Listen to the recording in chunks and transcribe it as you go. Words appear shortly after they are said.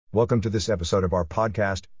Welcome to this episode of our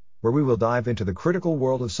podcast, where we will dive into the critical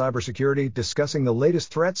world of cybersecurity, discussing the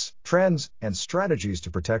latest threats, trends, and strategies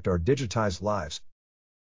to protect our digitized lives.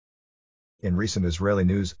 In recent Israeli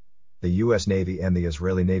news, the U.S. Navy and the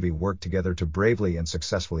Israeli Navy worked together to bravely and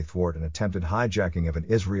successfully thwart an attempted hijacking of an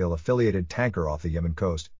Israel-affiliated tanker off the Yemen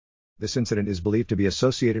coast. This incident is believed to be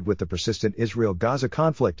associated with the persistent Israel Gaza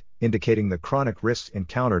conflict, indicating the chronic risks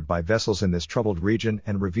encountered by vessels in this troubled region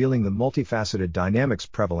and revealing the multifaceted dynamics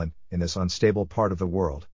prevalent in this unstable part of the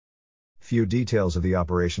world. Few details of the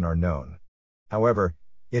operation are known. However,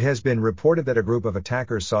 it has been reported that a group of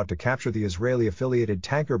attackers sought to capture the Israeli-affiliated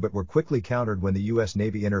tanker but were quickly countered when the U.S.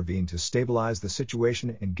 Navy intervened to stabilize the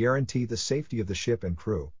situation and guarantee the safety of the ship and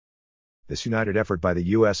crew. This united effort by the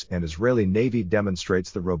U.S. and Israeli Navy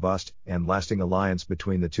demonstrates the robust and lasting alliance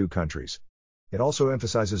between the two countries. It also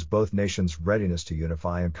emphasizes both nations' readiness to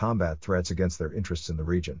unify and combat threats against their interests in the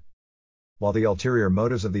region. While the ulterior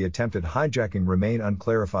motives of the attempted hijacking remain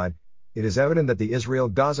unclarified, it is evident that the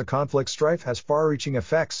Israel-Gaza conflict strife has far-reaching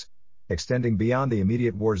effects, extending beyond the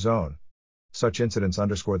immediate war zone. Such incidents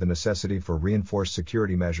underscore the necessity for reinforced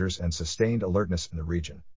security measures and sustained alertness in the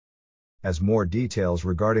region. As more details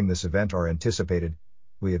regarding this event are anticipated,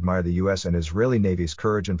 we admire the U.S. and Israeli Navy's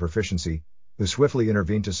courage and proficiency, who swiftly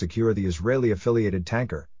intervened to secure the Israeli-affiliated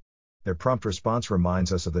tanker. Their prompt response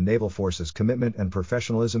reminds us of the naval force's commitment and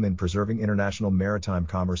professionalism in preserving international maritime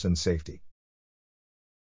commerce and safety.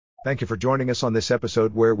 Thank you for joining us on this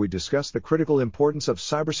episode where we discuss the critical importance of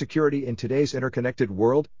cybersecurity in today's interconnected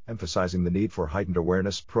world, emphasizing the need for heightened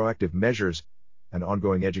awareness, proactive measures, and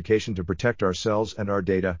ongoing education to protect ourselves and our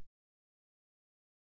data.